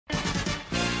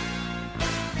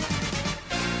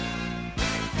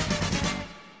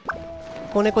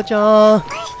子猫ちゃん、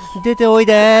出ておい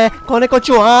で。子猫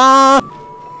ちゃん、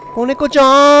子猫ち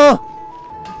ゃん、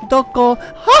どこ？はっ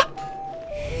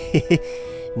へへ、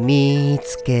見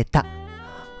つけた。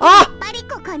あ、やっぱり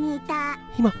ここにいた。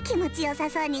今気持ちよさ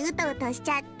そうにうとうとしち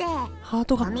ゃって、ハー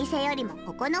トが。お店よりも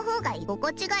ここの方が居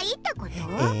心地がいいってこと？じ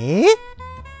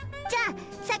ゃあ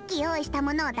さっき用意した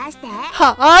ものを出して。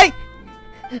はい、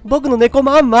僕の猫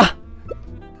まんま。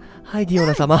はい、ディオ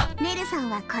ナ様。ネルさん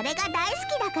はこれが大好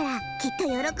きだからきっと喜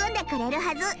んでくれる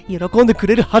はず。喜んでく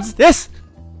れるはずです。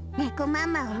猫マ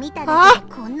ンマを見ただけ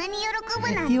でこんなに喜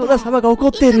ぶなんて。ディオナ様が怒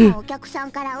ってる。いつもお客さ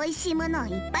んから美味しいものをい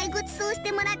っぱいごちそうし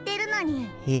てもらってるのに。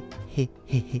へへ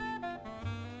へへ。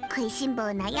食いしん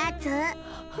坊なやつ。なん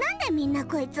でみんな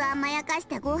こいつを甘やかし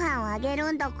てご飯をあげる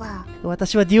んだか。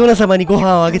私はディオナ様にご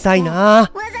飯をあげたいな。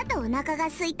わざとお腹が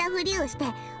空いたふりをして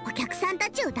お客さんた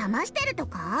ちを騙してると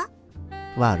か。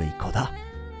悪い子だ。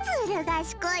ずる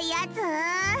賢いやつ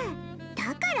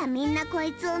だからみんなこ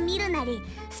いつを見るなり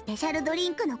スペシャルドリ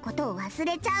ンクのことを忘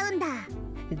れちゃうんだ。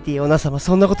ディオナ様、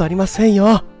そんなことありません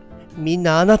よ。みん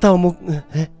なあなたをデ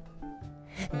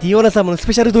ィオナ様のス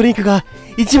ペシャルドリンクが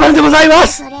一番でございま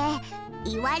す。それ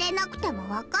言われなくても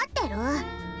分かってる。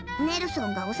ネルソ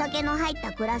ンがお酒の入っ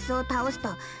たグラスを倒すと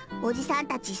おじさん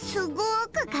たちすごく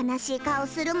悲しい顔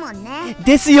するもんね。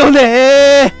ですよ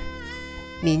ね。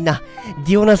みんな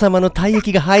ディオナ様の体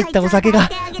液が入ったお酒が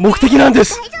目的なんで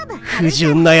す。不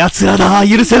純な奴らだ。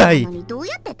許せない。どう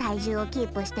やって体重をキー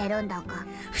プしてるんだか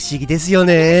不思議ですよ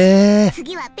ね。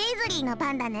次はペイズリーの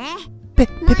番だね。ペ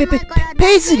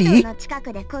イズリーの近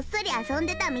くでこっそり遊ん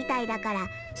でたみたいだから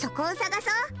そこを探そう。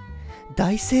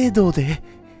大聖堂で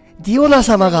ディオナ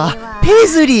様がペイ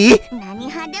ズリー？何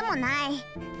派でもない。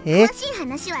詳しい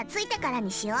話はついてから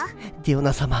にしよう。ディオ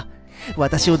ナ様、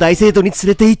私を大聖堂に連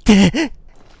れて行って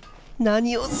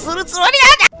何をするつもり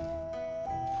なん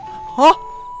だ。あ、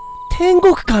天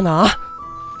国かな。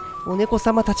お猫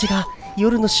様たちが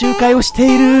夜の集会をして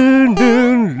いる。ルン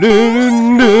ルン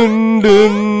ルンル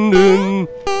ンルン。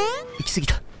行き過ぎ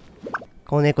た。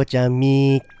子猫ちゃん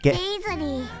みーっけ。ペイズリ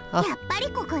ー、やっぱ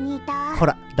りここにいた。ほ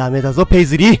ら、ダメだぞペイ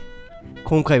ズリー。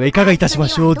今回はいかがいたしま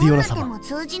しょう、ディオナ様。どうなっ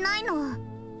ても通じないの。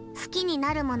好きに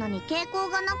なるものに傾向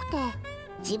がなくて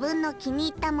自分の気に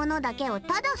入ったものだけを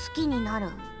ただ好きになる。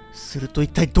すると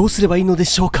一体どうすればいいので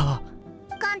しょうか。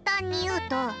簡単に言う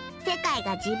と世界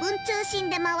が自分中心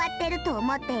で回ってると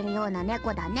思っているような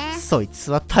猫だね。そい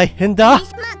つは大変だ。まあ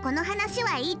この話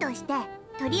はいいとして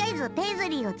とりあえずペイズ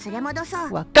リーを連れ戻そ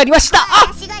う。わかりました。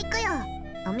私が行くよ。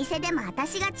お店でも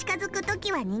私が近づくと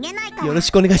きは逃げないから。よろし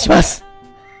くお願いします。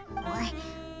おい、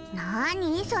な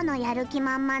にそのやる気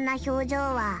満々な表情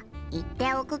は。言っ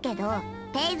ておくけど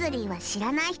ペイズリーは知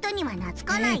らない人には懐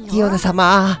かないよ。ディオナ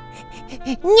様。にゃん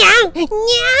にゃんにゃ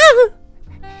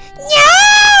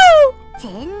ん。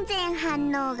全然反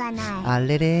応がない。あ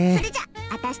れれ。それじゃ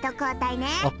私と交代ね。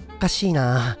おかしい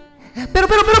な。ペロペロ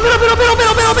ペロペロペロペロペ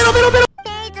ロペロペロペロペロ。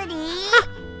ペイズリ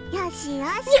ー、よしよ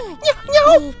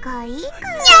し。いい子いい子。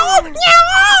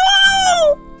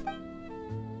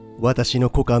私の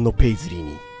股間のペイズリー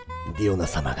にディオナ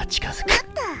様が近づく。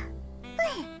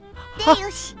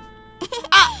よし。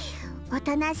お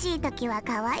となしい時は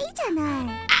可愛いじゃない。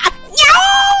にゃ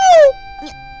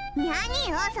おー。にゃ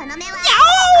によその目は。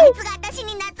こいつが私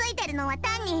に懐いてるのは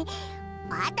単に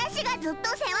私がずっと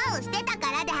世話をしてた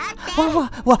からであっ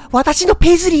て。私の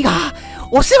ペイズリーが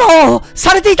お世話を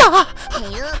されていた。って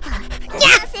いうか、こんな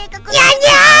性格にな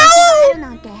るな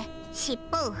んて尻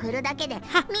尾を振るだけでみん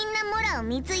なモラを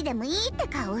貢いでもいいって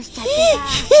顔しちゃって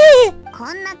さ。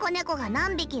こんな子猫が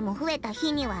何匹も増えた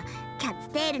日にはキャッツ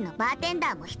テールのバーテン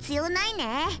ダーも必要ない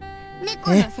ね。猫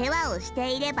の世話をし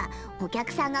ていればお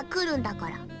客さんが来るんだか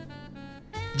ら。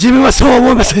自分はそう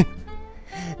思いません。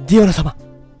ディオナ様。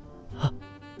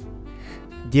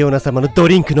ディオナ様のド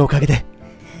リンクのおかげで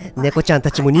猫ちゃんた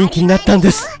ちも人気になったん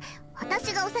です。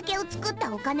私がお酒を作っ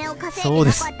たお金を稼いで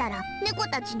なかったら猫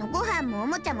たちのご飯もお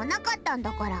もちゃもなかったん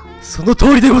だから。その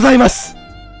通りでございます。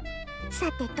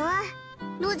さてと、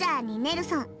ロジャーにネル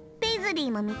ソン、ペイズリ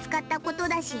ーも見つかったこと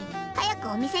だし早く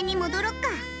お店に戻ろっか。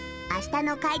明日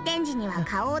の開店時には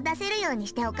顔を出せるように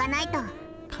しておかないと。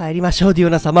帰りましょうディオ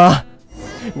ナ様。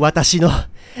私の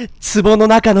壺の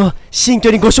中の新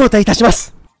居にご招待いたしま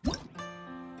す。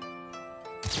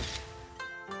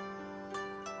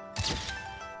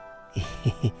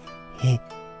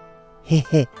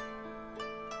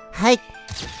はい。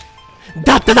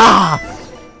だってだ。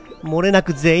漏れな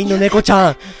く全員の猫ち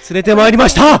ゃん連れてまいりま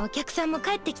した。お客さんも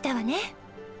帰ってきたわね。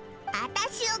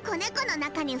私を子猫の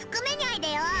中に含めない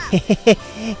でよ。へ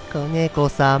へへ、子猫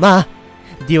様。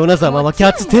ディオナ様はキャ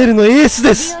ッツテールのエース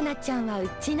です。ディオナちゃんはう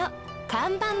ちの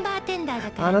看板バーテンダー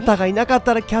だかあなたがいなかっ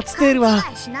たらキャッツテールは。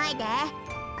勘違いしないで。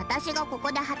私がこ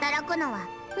こで働くのはモ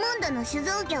ンドの酒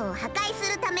造業を破壊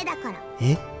するためだから。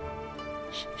え？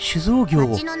酒造業を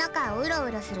街の中をうろ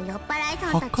うろする酔っ払い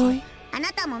さんたち、あな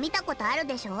たも見たことある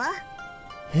でしょ。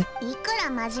いくら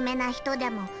真面目な人で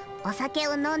もお酒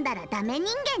を飲んだらダメ人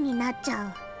間になっちゃ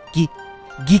う。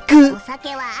ぎく。お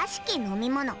酒は悪しき飲み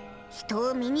物、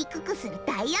人を醜くする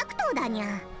大悪党だにゃ。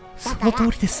その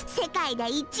通りです。世界で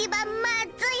一番ま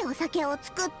ずいお酒を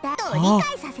作ったと理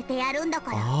解させてやるんだ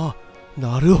から。ああ、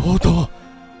なるほど。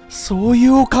そうい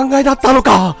うお考えだったの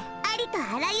か。ありと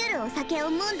あらゆるお酒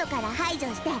をモンドから排除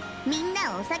して、みん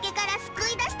なをお酒から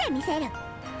救い出してみせる。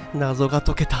謎が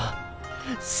解けた。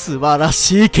素晴ら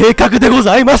しい計画でご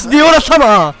ざいます、ディオナ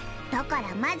様。だか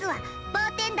らまずはバ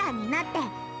ーテンダーになって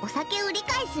お酒を理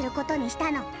解することにし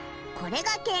たの。これが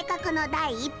計画の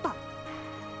第一歩。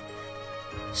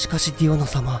しかしディオナ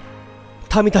様、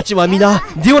民たちは皆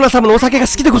ディオナ様のお酒が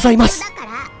好きでございます。だか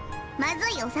らまず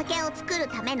いお酒を作る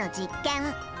ための実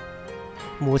験。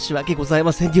申し訳ござい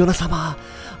ません、ディオナ様。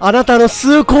あなたの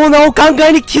崇高なお考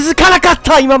えに気づかなかっ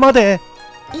た、今まで。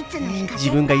いつの日か自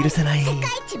分が許せない。世界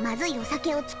一まずいお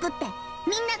酒を作って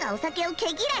みんながお酒を毛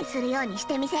嫌いするようにし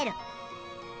てみせる。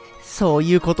そう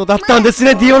いうことだったんです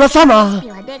ね、ディオナ様。レシ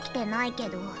ピはできてないけ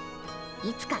ど、い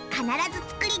つか必ず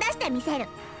作り出してみせる。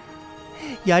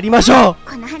やりましょう。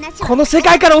この話はこの世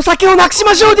界からお酒をなくし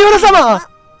ましょう、ディオナ様。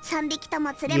3匹と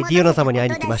も連れ戻ディオナ様に会い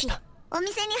に来ました。お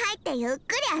店に入ってゆっ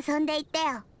くり遊んでいってよ。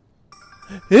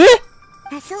え？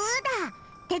あ、そうだ。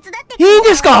手伝っていいん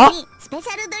ですか？スペシ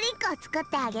ャルドリンクを作っ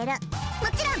てあげる。も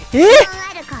ちろんノン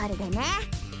アルコールでね。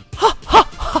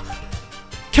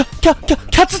キャッ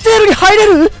ツテールに入れ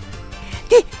る？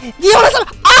ディオナ様、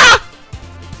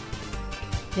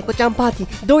猫ちゃんパーティ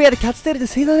ー。どうやらキャッツテールで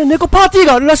盛大な猫パーティー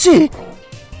があるらしい。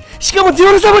しかもディ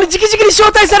オナ様に直々に招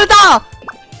待された。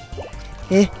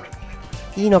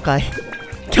いいのかい？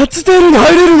キャッツテールに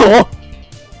入れるの？や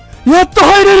っと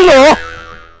入れるの？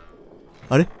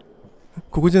あれ？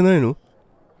ここじゃないの？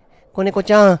子猫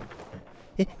ちゃん。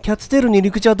キャッツテールに入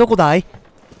り口はどこだい？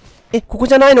ここ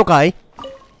じゃないのかい？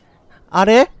あ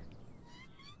れ？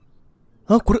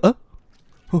これ、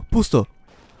ポスター。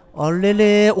あれ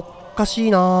れ、おかし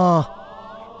いな。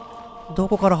ど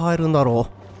こから入るんだろ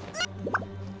う。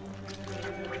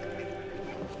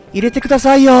入れてくだ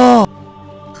さいよ。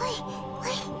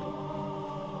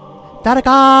誰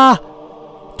か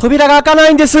扉が開かな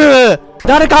いんです。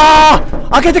誰か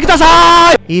開けてくだ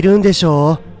さい。いるんでし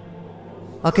ょ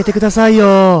う？開けてください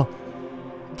よ。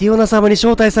ディオナ様に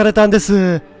招待されたんで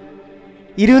す。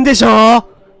いるんでしょう？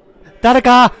誰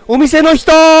かお店の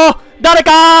人、誰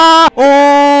かお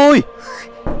ーい、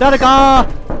誰か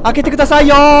開けてください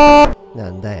よ。な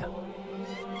んだよ、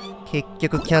結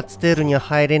局キャッツテールには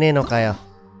入れねえのかよ。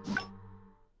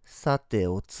さて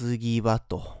お次は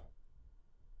と。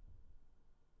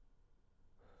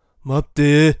待っ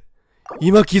て、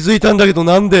今気づいたんだけど、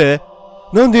なんで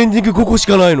エンディング5個し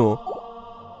かないの？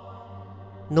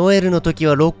ノエルの時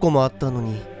は6個もあったの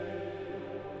に。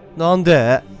なん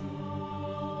で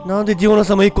ディオナ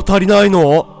様1個足りない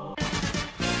の？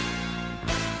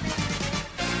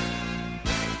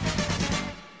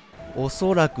お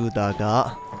そらくだ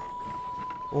が、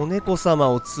お猫様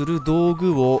を釣る道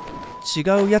具を違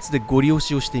うやつでゴリ押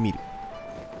しをしてみる。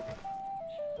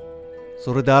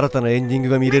それで新たなエンディング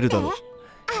が見れるだろう。あ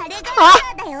れが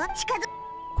だよ。近づ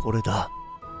これだ。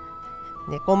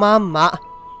猫まんま。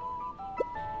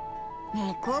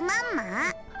猫まんま？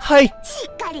はい。し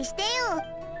っかりしてよ。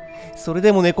それ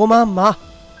でも猫まんま。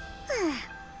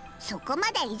そこま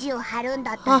で意地を張るん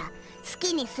だったら好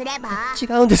きにすれば。違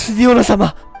うんです、ディオナ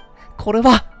様。これ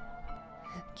は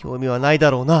興味はない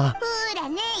だろうな。ほら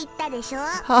ね、言ったでしょ。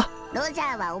ロジ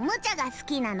ャーはおもちゃが好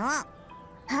きなの。ほ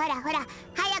らほら、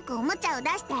早くおもちゃを出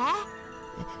して。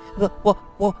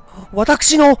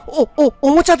私のお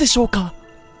もちゃでしょうか？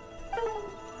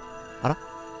あら、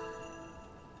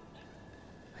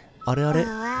あれ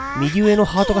右上の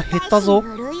ハートが減ったぞ。ゆ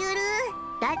るゆる。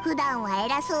普段は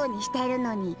偉そうにしてる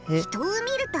のに人を見る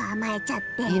と甘えちゃっ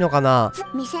て。いいのかな？さ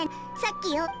っ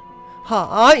きよ。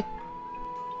はーい。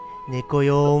猫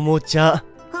用おもちゃ。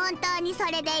本当にそ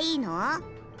れでいいの？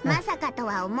まさかと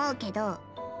は思うけど、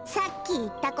さっき言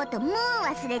ったこともう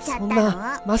忘れちゃったの？そん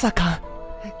な、まさか。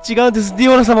違うんです、デ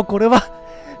ィオナ様。これは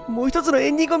もう一つの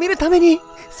エンディングを見るために。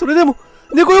それでも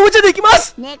猫用おもちゃできま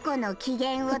す。猫の機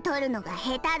嫌を取るのが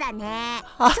下手だね。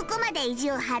そこまで意地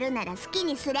を張るなら好き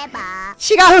にすれば。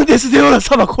違うんです、ディオナ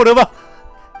様。これは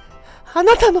あ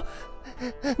なたの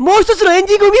もう一つのエン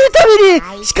ディングを見るため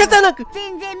に仕方なく。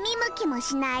全然見向きも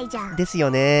しないじゃん。ですよ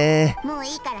ね。もう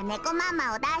いいから猫マ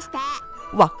マを出して。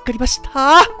わかりまし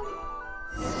た。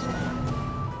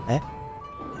え、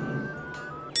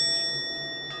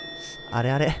あ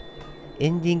れあれ、エ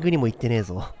ンディングにも行ってねえ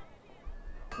ぞ。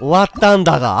終わったん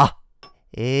だが、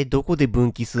どこで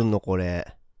分岐すんのこ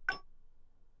れ。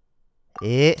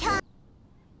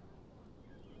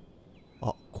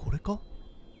あ、これか。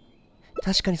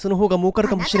確かにその方が儲かる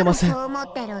かもしれません。そう思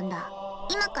ってるんだ。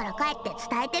今から帰って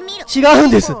伝えてみる。違う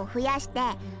んです。猫を増やして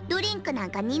ドリンクな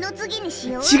んか二の次にし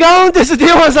よう。違うんです、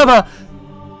デオナ様。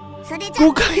それじゃあ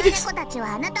誤解です。猫たち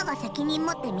はあなたが責任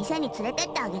持って店に連れて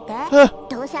ってあげて。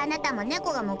どうせあなたも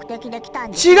猫が目的で来た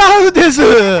んで。違うんで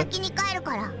す。先に帰る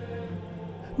から。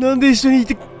なんで一緒にい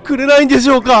てくれないんでし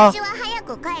ょうか。私は早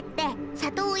く帰って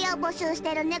里親を募集し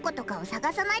てる猫とかを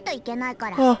探さないといけないか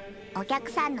ら。お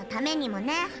客さんのためにも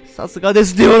ね。さすがで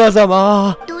す、デオナ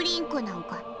様。ドリンクなん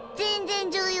か全然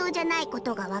重要じゃないこ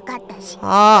とが分かったし。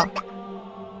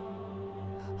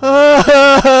違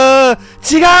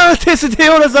うんです、デ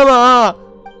オナ様。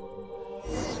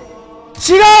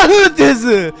違うんで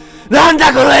す。なん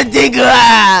だこのエンディング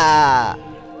は。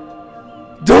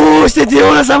どうしてデ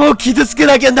オナ様を傷つけ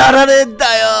なきゃならねえんだ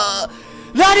よ。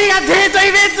何がデート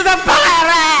イベントだ、バカ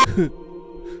野郎。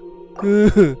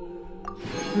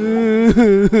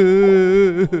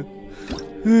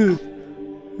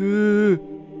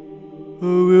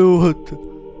終わった。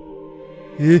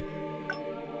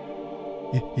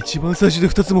一番最初で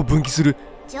2つも分岐する。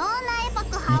一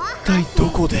体ど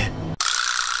こで。